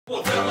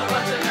We'll film a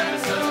bunch of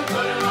episodes and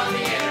put them on the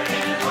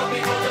internet. Hope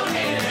people don't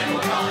hate it and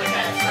we'll call it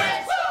Ted's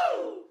Friends.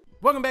 Woo!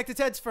 Welcome back to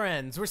Ted's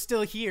Friends. We're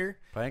still here.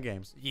 Playing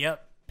games.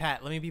 Yep.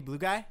 Pat, let me be blue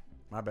guy.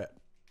 My bet.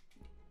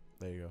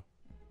 There you go.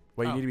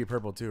 Wait, you Oh. need to be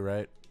purple too,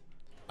 right?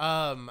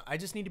 I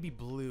just need to be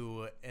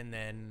blue and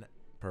then...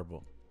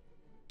 Purple.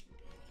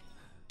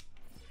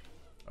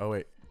 Oh,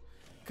 wait.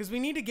 Because we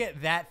need to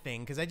get that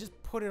thing, because I just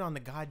put it on the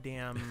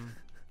goddamn...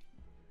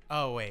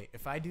 Oh, wait.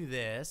 If I do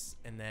this,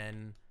 and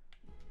then...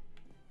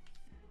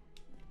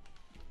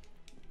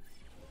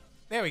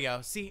 There we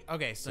go. See?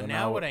 Okay, so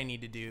now what I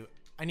need to do...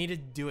 I need to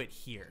do it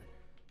here.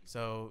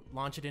 So,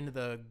 launch it into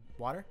the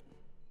water.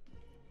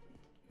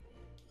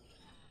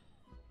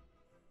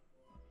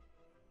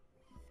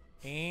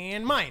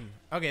 And mine.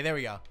 Okay, there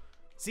we go.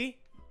 See?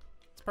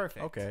 It's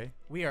perfect. Okay.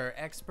 We are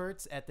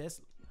experts at this.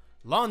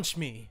 Launch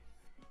me.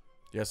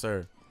 Yes,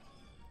 sir.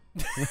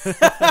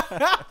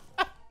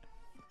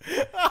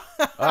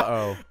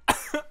 Uh-oh.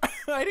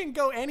 I didn't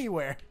go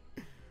anywhere.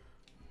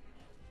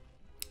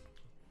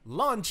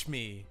 Launch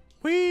me.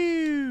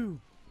 Woo!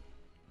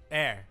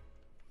 There.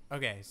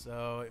 Okay,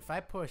 so if I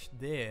push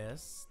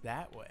this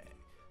that way.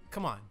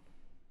 Come on.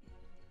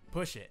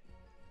 Push it.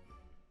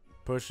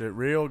 Push it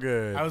real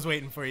good. I was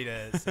waiting for you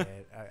to say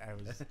it. I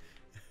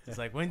was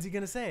like, when's he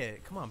going to say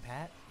it? Come on,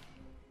 Pat.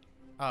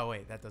 Oh,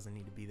 wait. That doesn't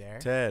need to be there.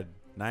 Ted,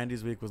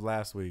 90s week was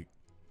last week.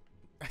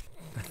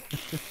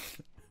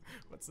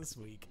 What's this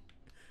week?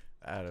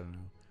 I don't know.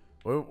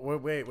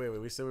 Wait.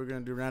 We said we were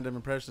going to do random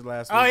impressions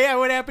last week. Oh, yeah.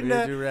 What happened We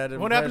didn't do to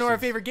random what happened to our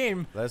impressions. favorite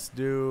game? Let's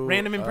do...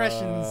 Random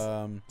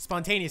impressions.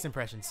 Spontaneous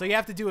impressions. So you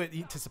have to do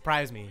it to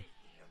surprise me.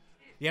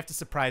 You have to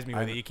surprise me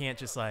with it. You can't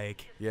just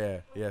like...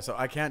 Yeah. So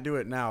I can't do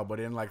it now, but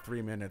in like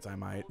 3 minutes I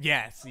might.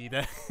 Yeah, see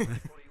that.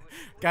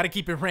 Gotta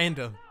keep it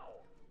random.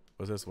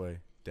 What's this way?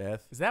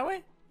 Death? Is that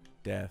way?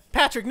 Death.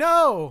 Patrick,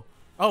 no!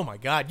 Oh my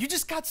god, you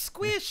just got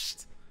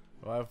squished!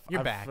 Well, You're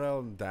I back. fell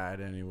and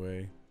died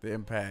anyway. The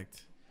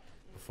impact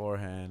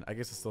beforehand. I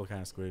guess it's still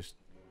kind of squished.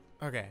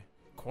 Okay.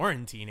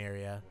 Quarantine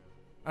area.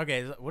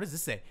 Okay, what does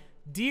this say?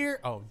 Dear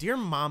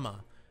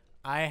Mama,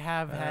 I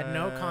have had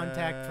no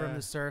contact from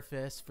the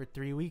surface for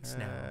 3 weeks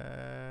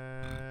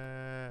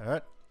now.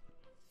 What?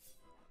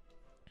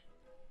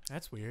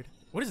 That's weird.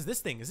 What is this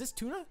thing? Is this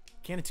tuna?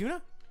 Can of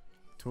tuna?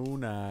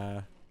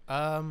 Tuna.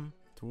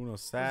 Tuna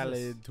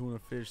salad, tuna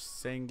fish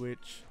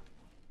sandwich.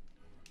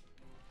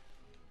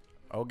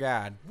 Oh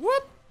god.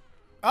 Whoop!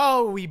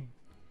 Oh, we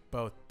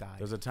both died.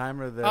 There's a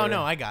timer there. Oh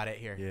no, I got it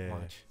here. Yeah.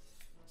 Watch.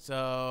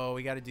 So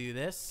we got to do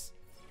this,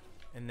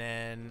 and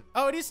then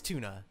it is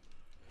tuna.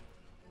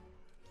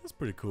 That's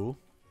pretty cool.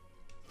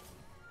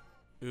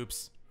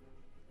 Oops.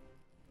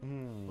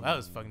 Well, that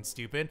was fucking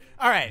stupid.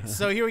 All right,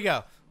 so here we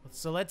go.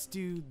 So let's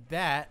do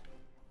that.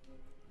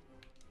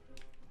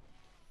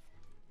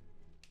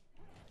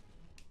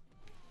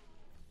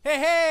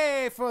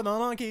 Hey for the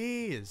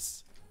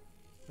monkeys.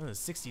 Oh, the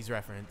 60s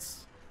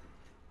reference.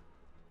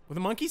 Were the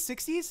monkeys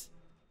 60s?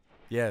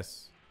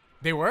 Yes.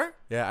 They were?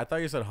 Yeah, I thought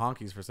you said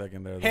honkies for a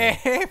second there. Though.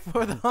 Hey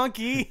for the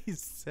honkies.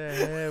 Say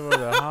hey for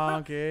the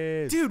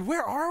honkies. Dude,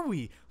 where are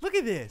we? Look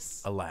at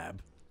this. A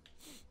lab.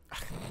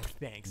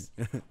 Thanks.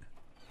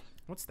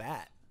 What's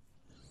that?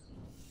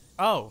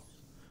 Oh.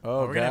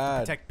 Oh, We're going to have to god.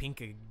 protect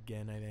Pink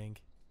again, I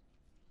think.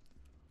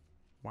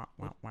 Wah,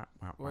 wah, wah,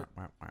 wah, wah, What?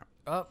 wah, wah.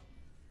 Oh.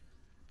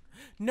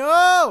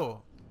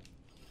 No!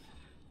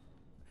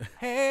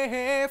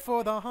 Hey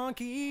for the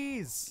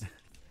honkies.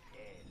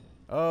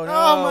 Oh no.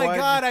 Oh my why'd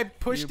god, you- I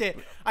pushed you- it.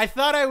 I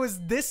thought I was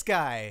this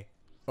guy.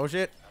 Oh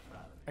shit.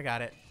 I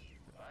got it.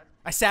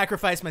 I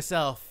sacrificed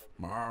myself.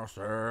 My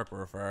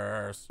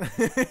sacrifice.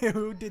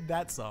 Who did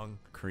that song?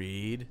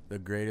 Creed, the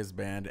greatest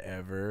band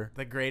ever.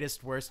 The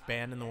greatest, worst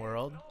band in the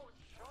world?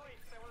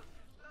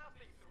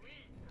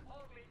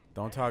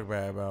 Don't talk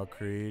bad about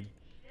Creed.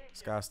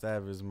 Scott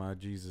Stapp is my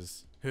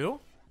Jesus.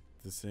 Who?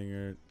 The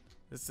singer.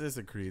 This is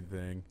a Creed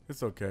thing.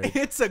 It's okay.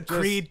 It's a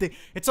Creed thing.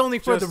 It's only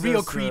for the Just real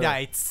as,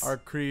 Creedites.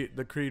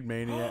 the Creed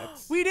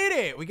maniacs. We did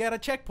it. We got a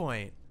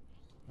checkpoint.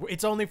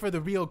 It's only for the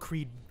real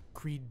Creed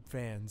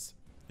fans.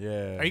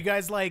 Yeah. Are you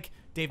guys like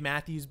Dave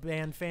Matthews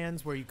Band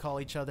fans, where you call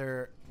each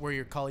other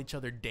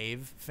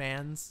Dave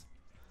fans?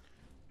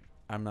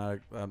 I'm not.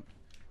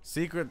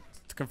 Secret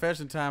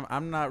confession time.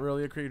 I'm not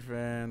really a Creed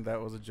fan.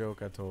 That was a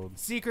joke I told.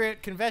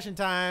 Secret confession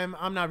time.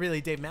 I'm not really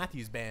a Dave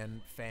Matthews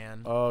Band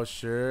fan. Oh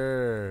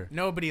sure.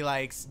 Nobody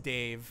likes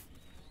Dave.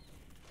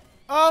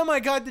 Oh my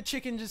god, the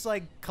chicken just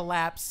like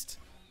collapsed.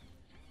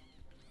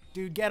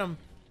 Dude, get him.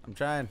 I'm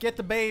trying. Get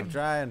the babe. I'm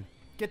trying.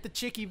 Get the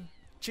chicky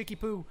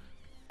poo.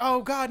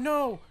 Oh god,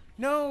 no.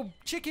 No,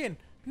 chicken.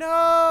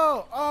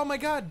 No. Oh my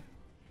god.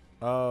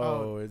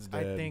 Oh, it's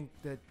dead. I think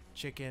the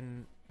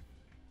chicken.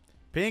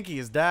 Pinky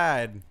has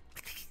died.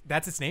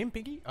 That's its name,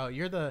 Pinky? Oh,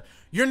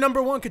 you're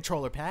number one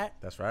controller, Pat.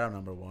 That's right. I'm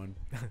number one.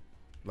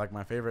 Like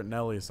my favorite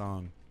Nelly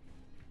song.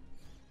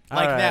 Like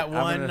All right, that I'm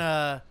one,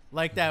 gonna-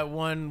 like that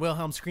one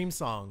Wilhelm Scream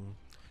song.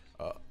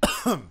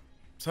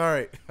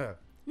 Sorry.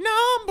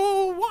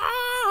 Number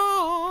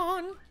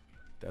one.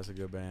 That's a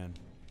good band.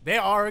 They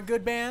are a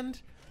good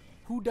band.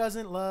 Who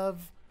doesn't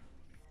love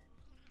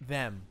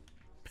Them.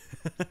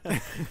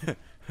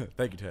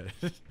 Thank you, Ted.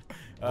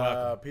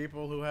 Welcome.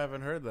 People who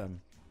haven't heard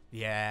them.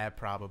 Yeah,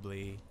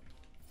 probably.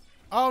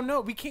 Oh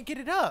no, we can't get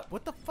it up.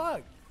 What the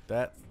fuck?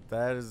 That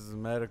is a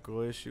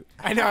medical issue.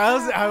 I know.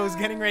 I was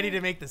getting ready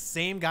to make the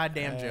same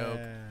goddamn joke.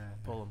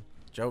 Pull him.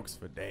 Jokes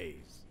for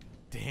days.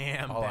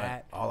 Damn, All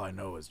Pat. I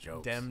know is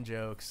jokes. Dem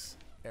jokes.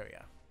 There we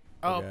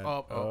go. Okay.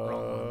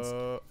 Wrong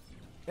ones.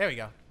 There we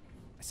go.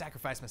 I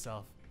sacrificed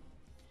myself.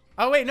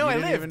 Oh wait, no, You I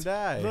didn't lived. even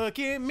die. Look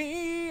at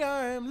me,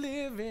 I'm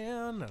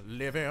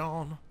living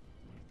on.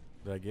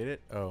 Did I get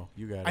it? Oh,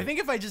 you got it. I think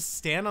if I just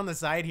stand on the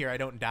side here, I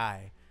don't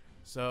die.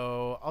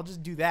 So I'll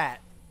just do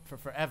that for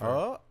forever.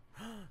 Oh,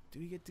 Do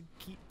we get to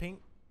keep pink?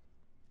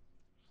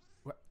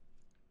 What?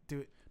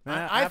 Do it.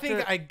 Man, I think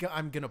after-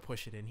 I'm gonna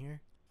push it in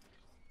here.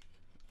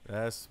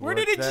 that's Where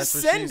what- did it that's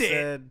just what she send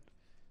it?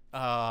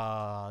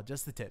 said.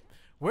 Just the tip.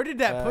 Where did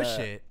that push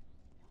it?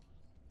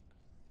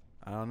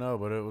 I don't know,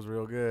 but it was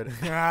real good.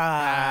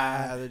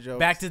 The jokes.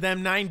 Back to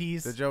them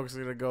 90s. The joke's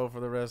gonna go for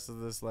the rest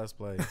of this Let's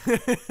Play.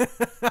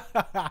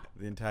 The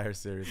entire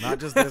series, not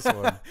just this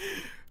one.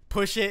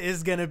 Push it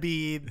is gonna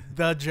be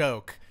the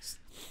joke.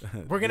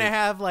 We're gonna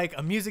have like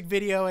a music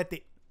video at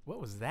the.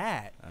 What was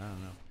that? I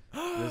don't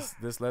know.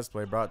 This Let's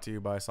Play brought to you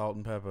by Salt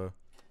and Pepper.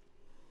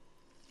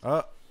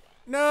 Oh,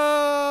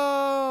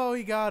 No,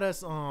 he got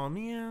us. Oh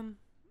man.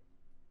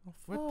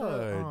 What the?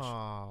 fudge.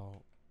 Oh.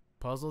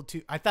 Puzzle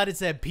 2. I thought it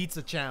said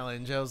pizza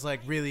challenge. I was like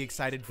really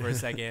excited for a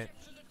second.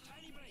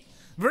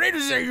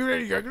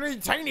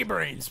 Tiny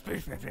brains.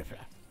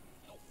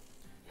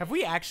 Have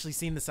we actually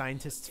seen the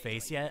scientist's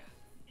face yet?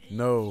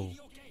 No,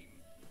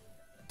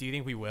 Do you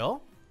think we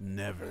will?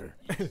 never.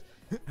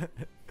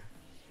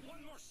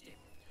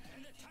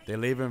 They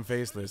leave him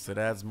faceless. It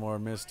adds more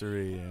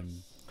mystery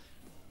and.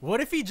 What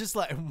if he just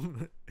like?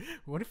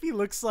 What if he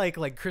looks like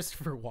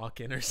Christopher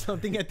Walken or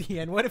something at the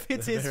end? What if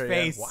it's his There he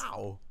face? is.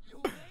 Wow.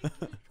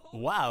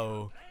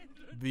 Wow.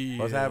 The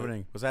What's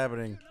happening? What's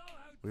happening?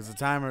 Because the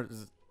timer.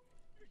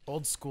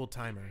 Old school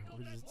timer.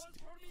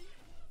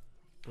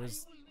 What does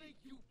this do?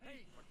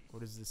 What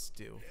does this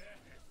do?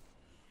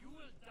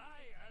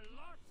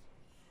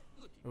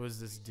 What does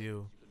this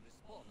do?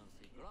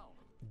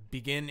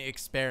 Begin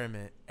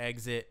experiment.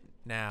 Exit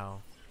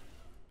now.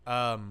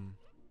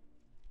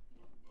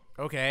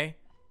 Okay.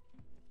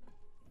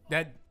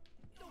 That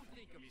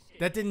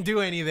didn't do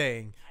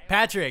anything.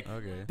 Patrick,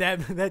 Okay.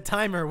 that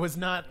timer was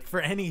not for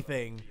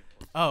anything.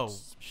 Oh,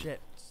 shit.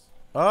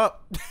 Oh,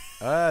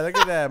 look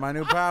at that! My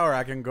new power.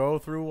 I can go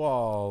through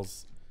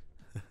walls.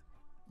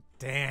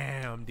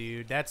 Damn,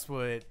 dude. That's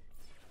what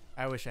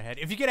I wish I had.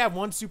 If you could have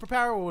one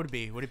superpower, what would it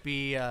be? Would it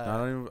be I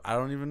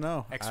don't even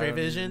know. X-ray I don't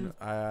vision?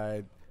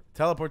 even-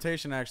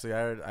 teleportation. Actually,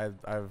 I've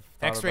thought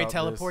X-ray about this.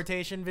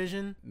 teleportation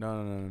vision?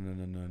 No,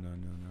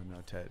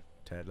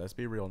 Ted. Let's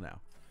be real now.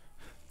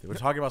 We're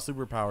talking about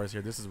superpowers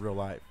here. This is real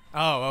life.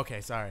 Oh,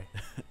 okay. Sorry.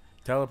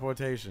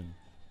 Teleportation.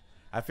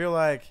 I feel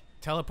like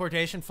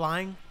Teleportation,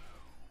 flying.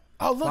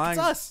 Oh, look, it's Flying's-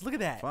 us. Look at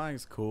that.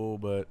 flying's cool,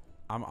 but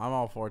I'm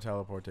all for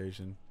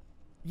teleportation.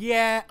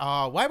 Yeah.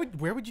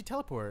 Where would you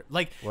teleport?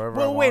 Like, Wherever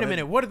well, I wait a wanted.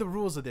 minute. What are the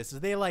rules of this? Are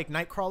they like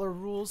Nightcrawler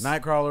rules?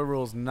 Nightcrawler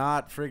rules,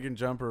 not friggin'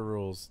 jumper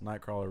rules.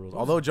 Nightcrawler rules.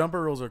 Although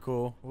jumper rules are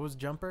cool. What was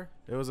Jumper?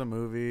 It was a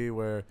movie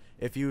where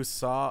if you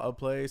saw a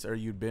place or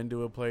you'd been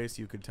to a place,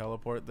 you could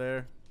teleport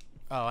there.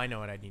 Oh, I know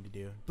what I need to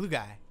do. Blue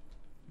guy.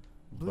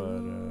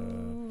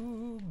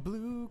 Blue,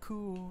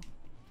 cool.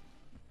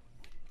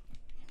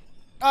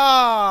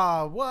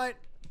 Ah, what?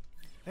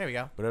 There we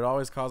go. But it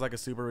always caused like a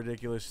super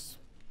ridiculous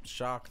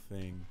shock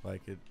thing.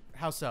 Like it.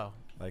 How so?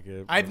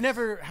 I've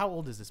never. How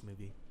old is this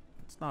movie?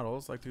 It's not old.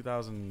 It's like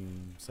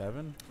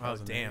 2007. Oh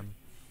 2008. damn.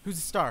 Who's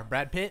the star?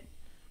 Brad Pitt?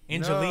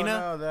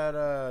 Angelina?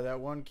 No, that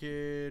one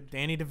kid.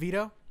 Danny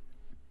DeVito?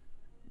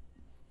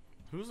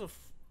 Who's a?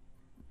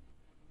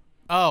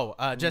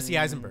 Jesse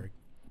Eisenberg.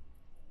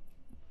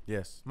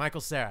 Yes.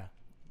 Michael Cera.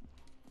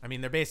 I mean,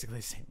 they're basically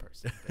the same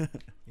person. But,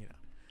 you know,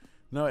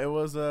 No, it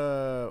was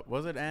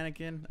it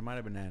Anakin? It might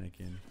have been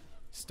Anakin.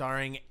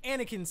 starring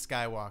Anakin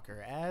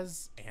Skywalker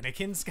as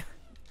Anakin Sky.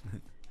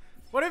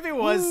 What if it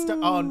was?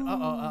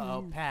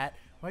 Oh, Pat,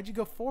 why'd you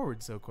go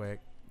forward so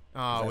quick?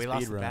 Oh, that we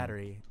lost speed the run.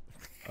 battery.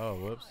 Oh,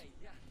 whoops.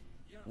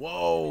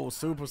 Whoa,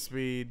 super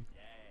speed.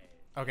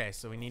 Okay,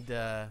 so we need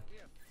to.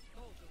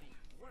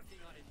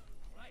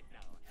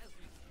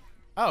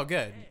 Oh,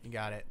 good. You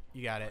got it.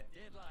 You got it.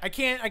 I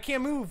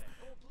can't move.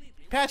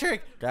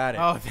 Patrick. Got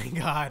it. Oh, thank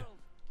God.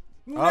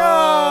 No.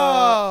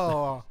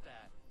 Oh.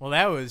 Well,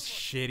 that was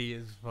shitty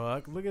as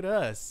fuck. Look at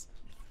us.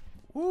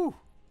 Woo.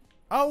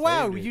 Oh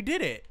wow, Saved it. you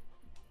did it.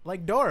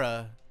 Like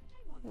Dora.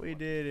 We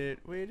did it.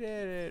 We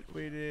did it.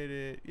 We did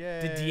it.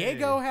 Yeah. Did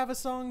Diego have a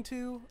song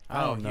too?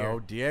 I don't here. know.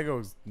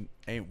 Diego's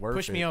ain't worth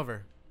Push it. me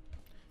over.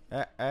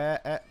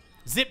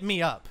 Zip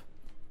me up.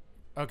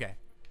 Okay.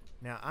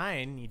 Now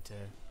I need to.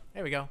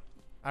 There we go.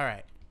 All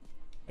right.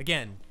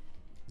 Again.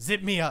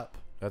 Zip me up.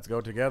 Let's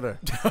go together.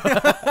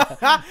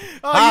 Oh,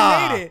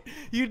 Ah. you made it.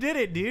 You did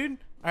it, dude.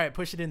 All right,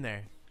 push it in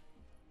there.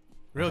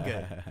 Real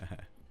good.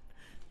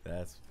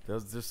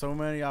 There's so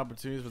many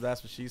opportunities for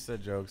that's what she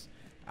said jokes.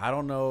 I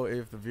don't know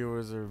if the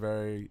viewers are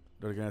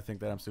they're gonna think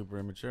that I'm super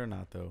immature or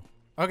not though.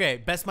 Okay,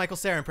 best Michael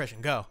Cera impression.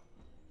 Go.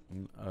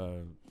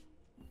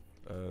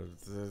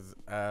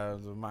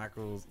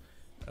 Michael's.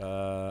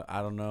 I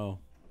don't know.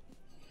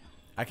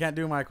 I can't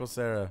do Michael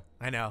Cera.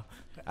 I know.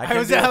 I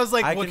I was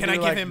like, what can I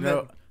give him?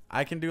 No,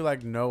 I can do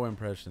like no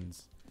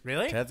impressions.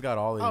 Really? Ted's got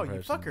all the Oh, you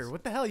impressions. fucker!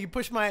 What the hell? You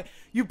pushed my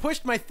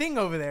thing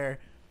over there.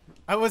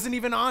 I wasn't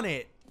even on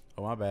it.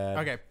 Oh, my bad.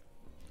 Okay,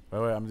 Wait,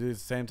 I'm gonna do it at the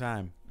same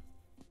time.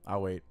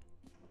 I'll wait.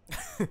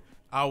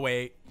 I'll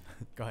wait.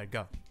 Go ahead,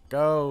 go.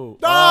 Go.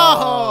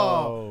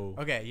 Oh!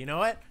 Okay, you know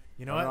what?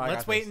 You know Oh, what? no, I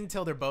Let's got wait this.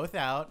 until they're both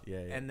out.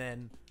 Yeah, yeah. And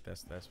then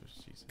That's what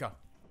she said. go.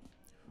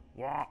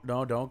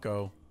 No, don't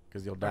go,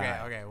 because you'll die.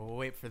 Okay. We'll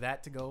wait for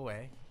that to go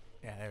away.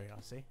 Yeah, there we go.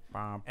 See?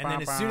 And And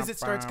then as soon as it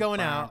starts going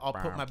out, I'll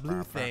put my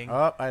blue thing.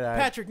 Oh, I died.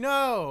 Patrick,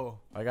 no!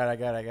 I got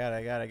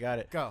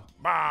it. Go.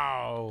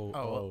 Bow.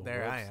 Oh, well,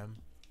 there I whoops. am.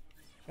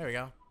 There we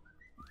go.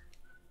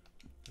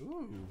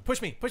 Ooh.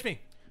 Push me.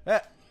 Eh.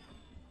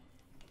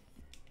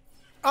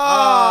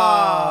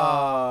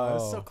 Oh! It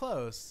was so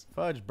close.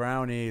 Fudge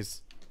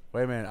brownies.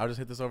 Wait a minute. I'll just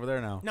hit this over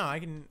there now. No, I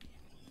can.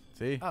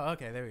 See? Oh,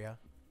 okay. There we go.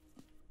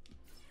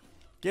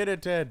 Get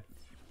it, Ted.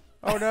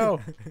 Oh, no.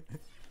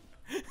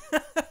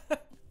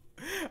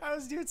 I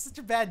was doing such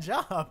a bad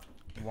job.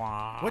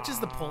 Which is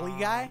the pulley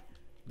guy?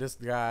 This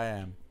guy I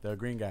am. The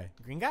green guy.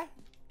 Green guy?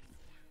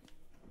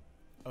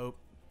 Oh,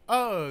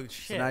 So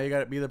shit. now you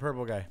got to be the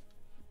purple guy.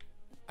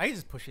 I can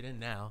just push it in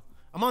now.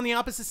 I'm on the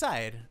opposite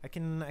side. I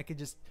could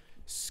just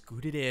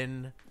scoot it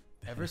in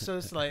ever so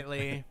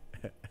slightly.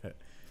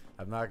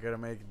 I'm not going to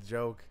make a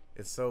joke.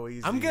 It's so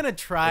easy. I'm gonna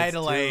try It's to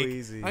too like.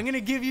 easy. I'm gonna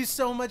give you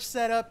so much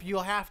setup.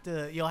 You'll have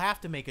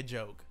to make a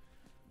joke.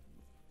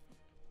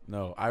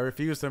 No, I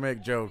refuse to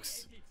make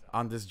jokes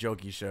on this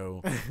jokey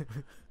show.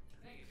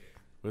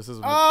 This is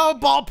Oh,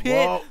 ball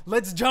pit! Whoa.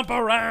 Let's jump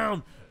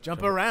around.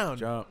 Jump around.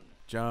 Jump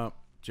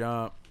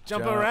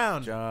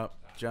around.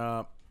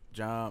 Jump.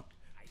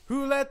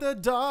 Who let the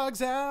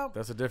dogs out?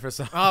 That's a different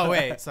song. Oh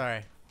wait,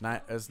 sorry.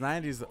 It's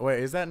 90s. Wait,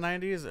 is that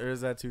 90s or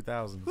is that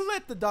 2000s? Who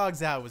let the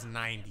dogs out was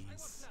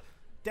 90s.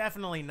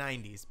 Definitely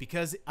 90s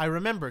because I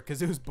remember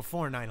because it was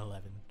before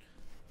 9/11.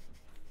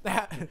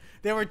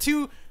 There were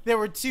two. Wait,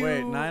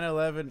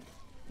 9/11.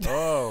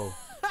 Oh,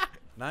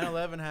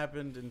 9/11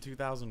 happened in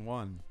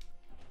 2001.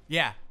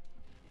 Yeah.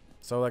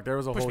 So like there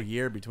was a Push whole me.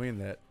 year between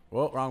that.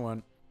 Whoa, wrong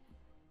one.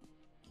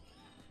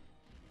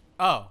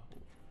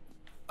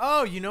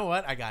 Oh, you know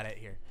what? I got it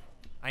here.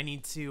 I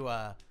need to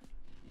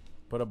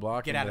Put a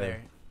block get in out of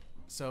there.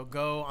 So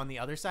go on the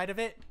other side of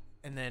it,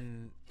 and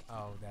then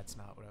that's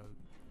not what I was.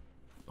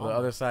 The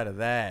other side of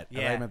that. I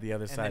thought Yeah. you meant the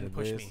other and side then of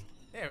push this. me.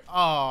 There.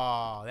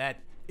 Oh,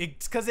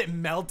 it's because it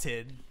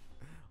melted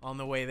on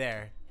the way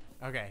there.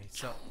 Okay,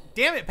 so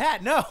damn it,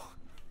 Pat. No,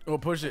 Oh,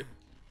 push it.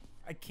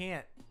 I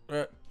can't.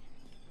 Uh,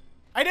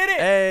 I did it.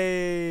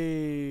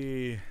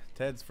 Hey,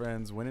 Ted's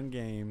friends winning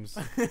games.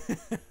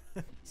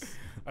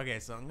 Okay,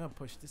 so I'm gonna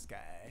push this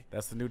guy.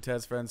 That's the new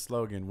Ted's friends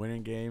slogan: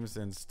 winning games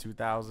since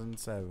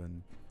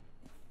 2007.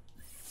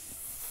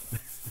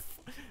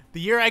 The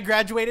year I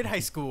graduated high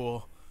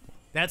school.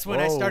 That's when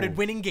I Whoa. started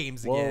winning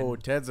games again. Whoa,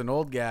 Ted's an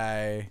old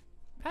guy.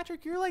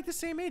 Patrick, you're like the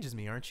same age as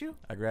me, aren't you?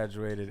 I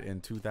graduated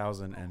in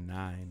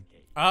 2009.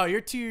 Oh,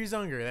 you're 2 years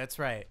younger. That's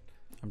right.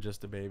 I'm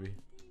just a baby.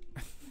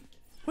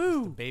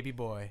 Woo, baby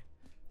boy.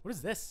 What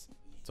is this?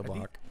 It's a Are the-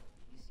 block.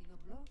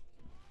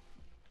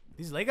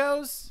 These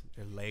Legos?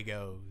 They're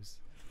Legos.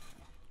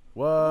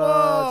 What's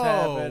Whoa!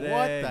 happening?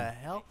 What the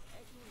hell?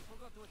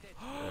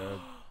 Uh,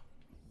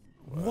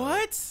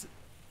 What?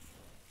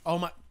 Oh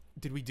my!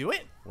 Did we do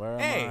it? Where am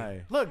Hey,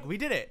 I? look, we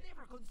did it.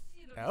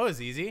 That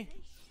was easy.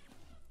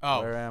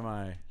 Oh, Where am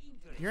I?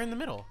 you're in the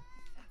middle.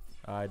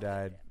 I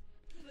died.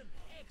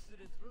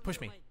 Push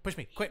me,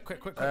 quick.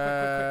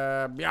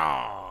 Yeah.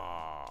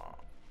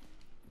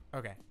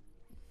 Okay.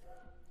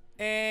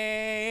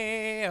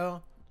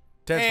 Ayo.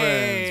 Ted's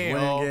friends Ayo.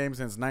 winning games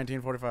since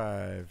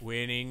 1945.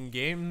 Winning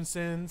games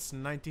since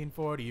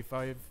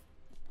 1945.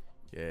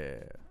 Yeah.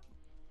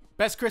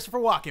 Best Christopher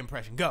Walken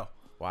impression. Go.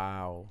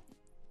 Wow.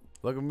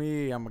 Look at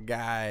me. I'm a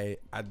guy.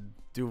 I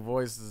do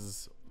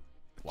voices.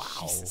 Wow.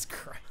 Jesus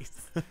Christ.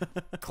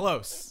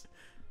 Close.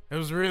 It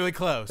was really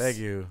close. Thank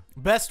you.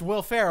 Best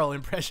Will Ferrell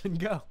impression.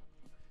 Go.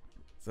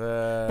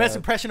 Best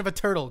impression of a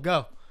turtle.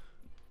 Go.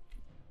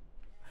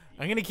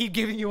 I'm gonna keep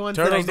giving you ones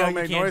Turtles that I know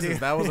don't make you can't noises. do.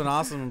 That was an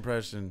awesome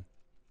impression.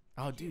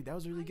 Oh, dude, that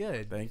was really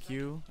good. Thank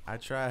you. I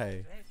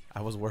try.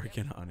 I was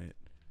working on it.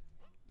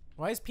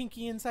 Why is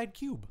Pinky inside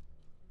Cube?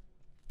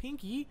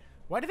 Pinky?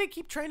 Why do they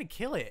keep trying to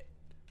kill it?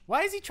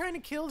 Why is he trying to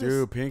kill this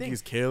Dude,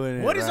 Pinky's thing? killing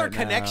it. What is right our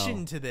connection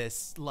now. to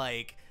this,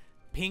 like,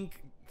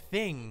 pink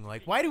thing?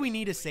 Like, why do we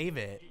need to save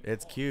it?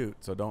 It's cute,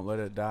 so don't let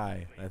it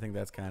die. I think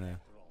that's kind of.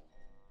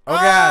 Oh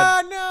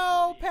God!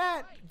 No,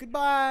 Pat.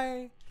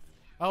 Goodbye.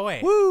 Oh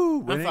wait. Woo!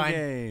 I'm Winning fine.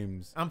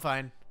 games. I'm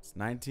fine. It's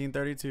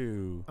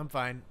 1932. I'm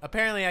fine.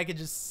 Apparently, I could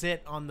just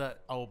sit on the.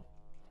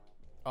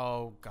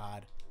 Oh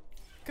God.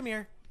 Come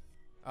here.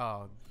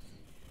 Oh,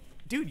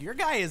 dude, your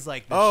guy is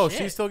like. The Oh, shit.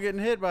 she's still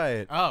getting hit by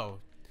it. Oh,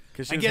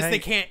 'Cause I she was guess they hang-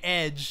 can't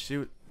edge.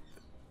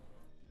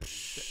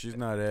 She's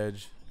not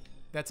Edge.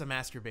 That's a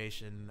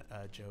masturbation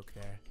joke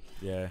there.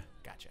 Yeah.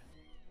 Gotcha.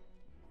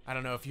 I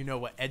don't know if you know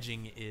what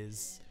edging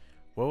is.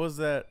 What was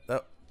that?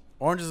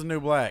 Orange is the New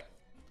Black.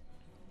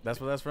 That's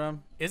what that's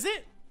from? Is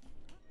it?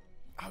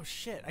 Oh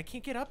shit! I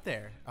can't get up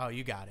there. Oh,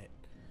 you got it.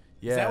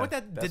 Yeah. Is that what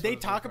that? that's Did they what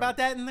it's talk from. about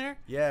that in there?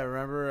 Yeah,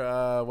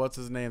 remember what's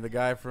his name? The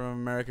guy from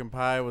American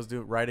Pie was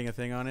writing a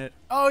thing on it.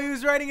 Oh, he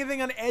was writing a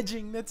thing on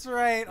edging. That's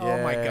right.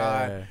 Oh my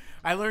god. Yeah.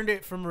 I learned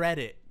it from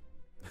Reddit.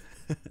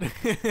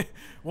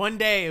 One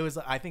day it was.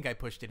 I think I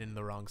pushed it in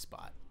the wrong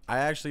spot. I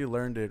actually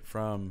learned it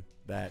from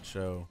that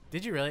show.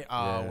 Did you really?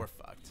 Oh, Yeah. we're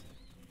fucked.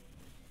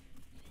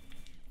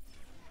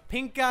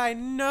 Pink guy,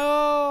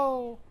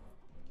 no.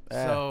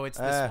 So it's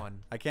this one.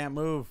 I can't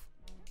move.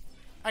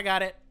 I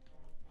got it.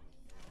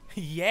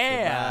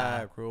 Yeah.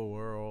 Goodbye, cruel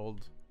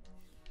world.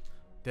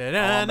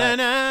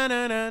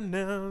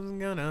 Da-da-na-na-na-na-na, it's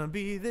gonna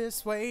be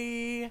this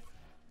way.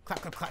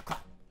 Clap, clap, clap,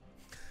 clap.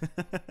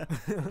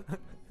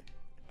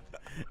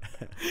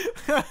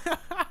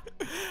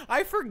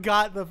 I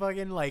forgot the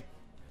fucking like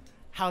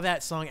how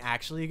that song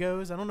actually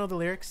goes. I don't know the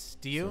lyrics.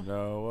 Do you? So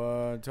no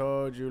one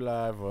told you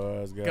life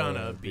was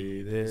Gonna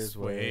be this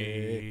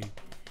way.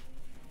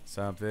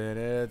 Something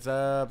it's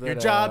up. Your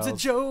job's a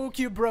joke.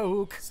 You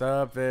broke.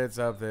 Something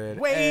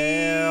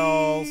Way.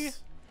 else.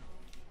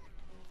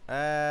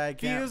 I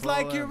can't Feels pull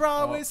like him you're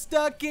always off.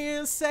 stuck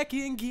in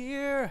second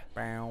gear.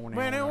 Like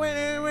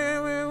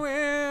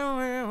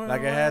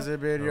Like it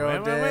hasn't been your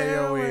day,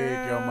 your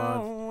week, your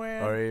month,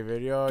 or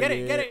even your Get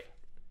year. it, get it.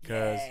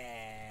 'Cause- Yeah.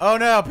 Oh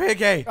no,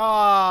 Piggy!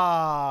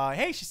 Aw,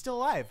 hey, she's still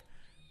alive.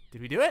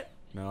 Did we do it?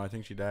 No, I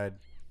think she died.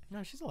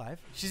 No, she's alive.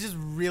 She's just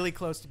really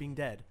close to being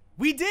dead.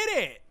 We did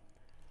it!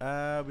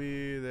 I'll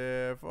be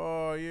there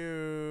for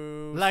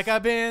you. Like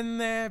I've been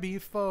there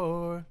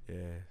before. Yeah.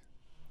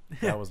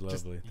 That was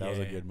Just- lovely. That was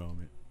a yeah. good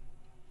moment.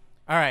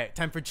 All right,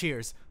 time for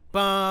cheers.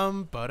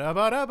 Bum ba da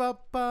ba da ba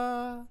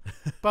ba.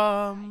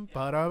 Bum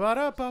ba da ba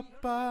da ba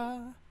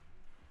ba.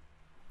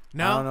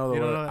 No, I don't know the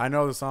you word. don't know I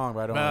know the song,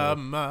 but I don't know.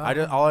 Bum, I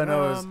just all I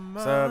know is bum,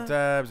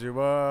 sometimes you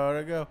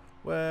wanna go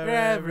where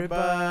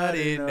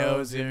Everybody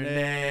knows your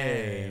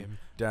name.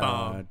 Dun,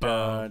 Bum, dun,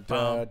 bum,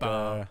 dun, bum,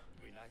 dun.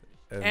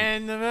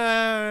 And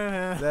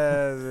That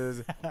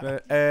is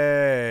the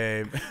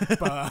aim.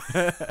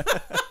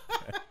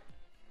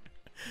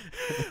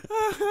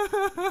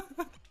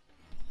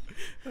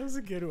 that was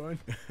a good one.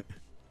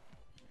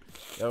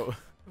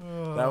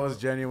 That was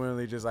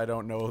genuinely just I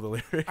don't know the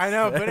lyrics. I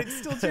know, but it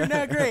still turned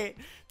out great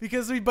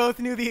because we both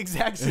knew the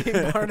exact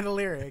same part of the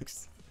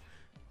lyrics.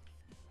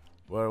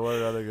 What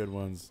are other good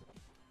ones?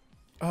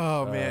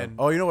 Oh man.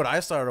 Oh, you know what I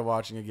started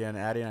watching again?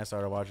 Addie and I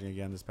started watching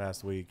again this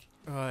past week.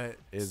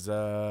 Is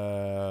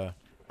I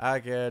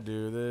can't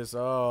do this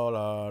all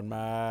on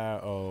my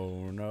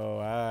own. No,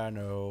 I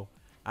know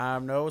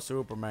I'm no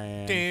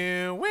Superman.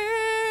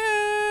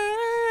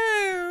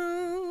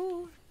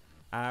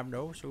 I'm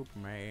no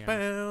Superman.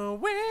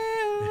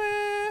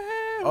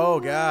 Oh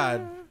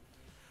God.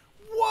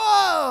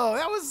 Whoa,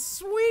 that was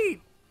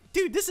sweet.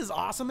 Dude, this is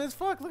awesome as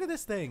fuck. Look at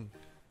this thing.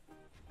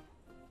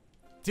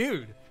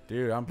 Dude.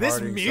 Dude, I'm This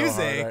partying so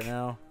music. hard right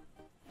now.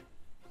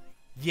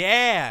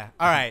 Yeah.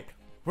 All right.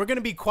 We're going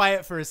to be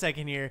quiet for a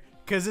second here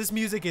because this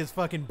music is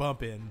fucking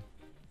bumping.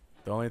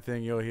 The only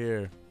thing you'll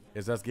hear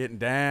is us getting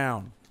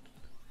down.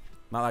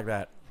 Not like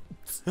that.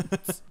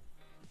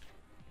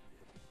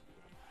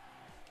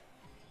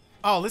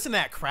 Oh, listen to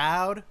that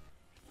crowd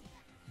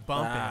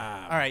bumping.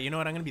 Ah. All right, you know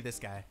what? I'm going to be this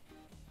guy.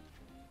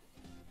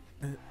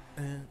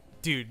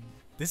 Dude,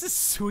 this is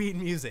sweet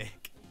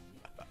music.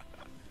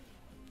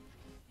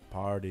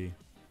 Party.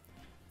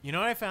 You know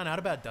what I found out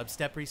about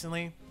dubstep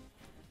recently?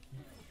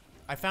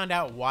 I found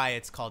out why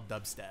it's called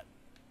dubstep.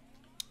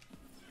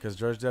 Because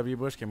George W.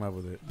 Bush came up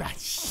with it.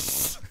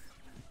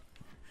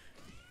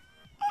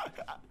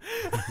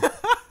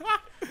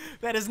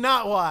 That is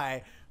not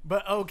why,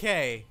 but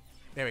okay.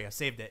 There we go.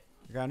 Saved it.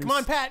 Got a new Come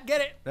on, Pat. Get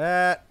it.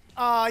 That.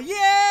 Aw,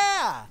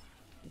 yeah.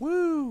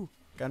 Woo.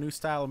 Got a new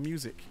style of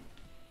music.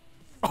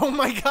 Oh,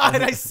 my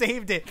God. I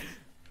saved it.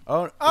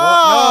 Oh, no, Oh,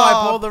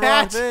 I pulled the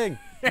wrong Pat. thing.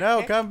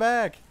 No, come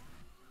back.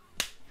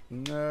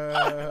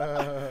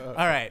 No.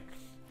 All right.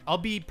 I'll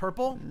be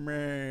purple.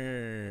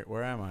 Meh.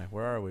 Where am I?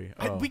 Where are we?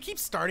 Oh. We keep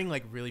starting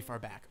like really far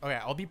back. Okay,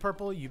 I'll be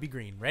purple. You be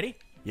green. Ready?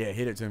 Yeah,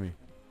 hit it to me.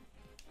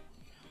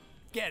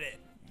 Get it.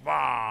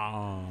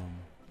 Bomb.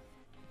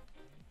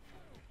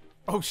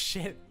 Oh,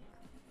 shit.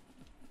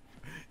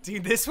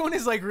 Dude, this one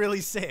is like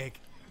really sick.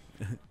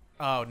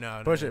 Oh,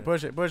 no. Push it,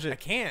 push it, push I it.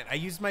 can't. I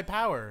used my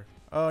power.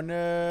 Oh,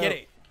 no. Get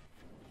it.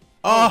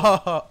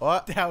 Oh,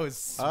 what? That was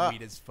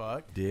sweet as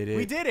fuck. Did it.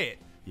 We did it.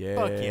 Yeah,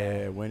 Fuck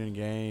yeah. winning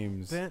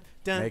games. Dun,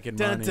 dun, Making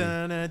dun, money.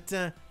 dun, dun,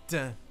 dun,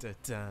 dun, dun,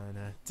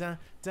 dun, dun,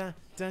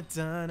 dun, dun,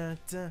 dun,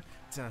 dun,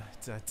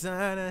 dun,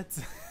 dun, dun.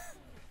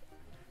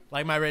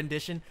 Like my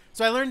rendition.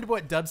 So I learned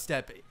what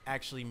dubstep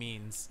actually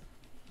means.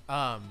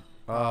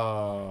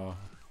 Oh.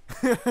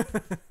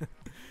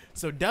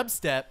 So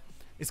dubstep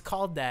is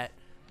called that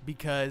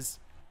because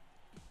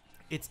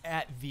it's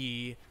at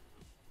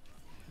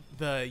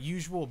the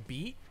usual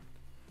beat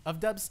of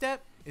dubstep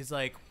is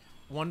like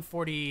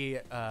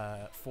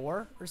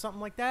 144 or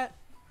something like that.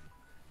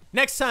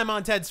 Next time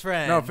on Ted's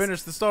Friends. No,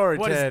 finish the story,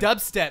 What Ted.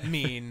 does dubstep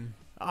mean?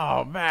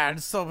 Oh, man,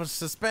 so much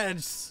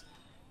suspense.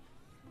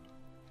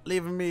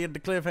 Leaving me at the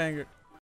cliffhanger.